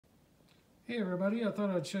Hey everybody, I thought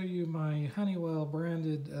I'd show you my Honeywell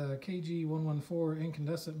branded KG-114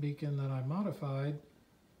 incandescent beacon that I modified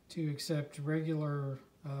to accept regular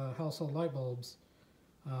household light bulbs.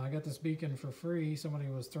 I got this beacon for free. Somebody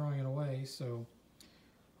was throwing it away, so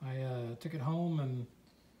I took it home and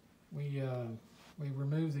we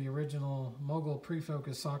removed the original Mogul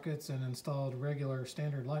pre-focus sockets and installed regular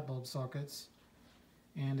standard light bulb sockets,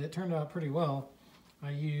 and it turned out pretty well. I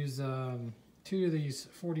use two of these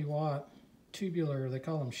 40-watt tubular, they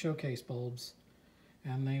call them showcase bulbs,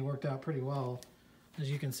 and they worked out pretty well.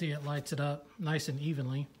 As you can see, it lights it up nice and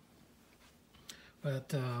evenly.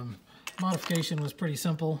 But modification was pretty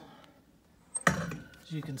simple. As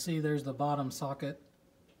you can see, there's the bottom socket,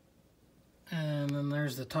 and then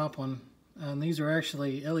there's the top one. And these are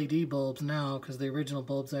actually LED bulbs now because the original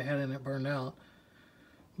bulbs I had in it burned out.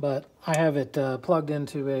 But I have it plugged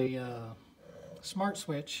into a smart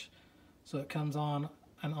switch, so it comes on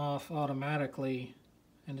and off automatically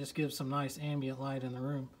and just gives some nice ambient light in the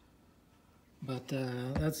room. But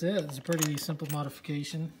that's it. It's a pretty simple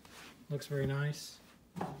modification. Looks very nice.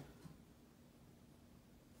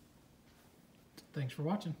 Thanks for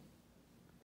watching.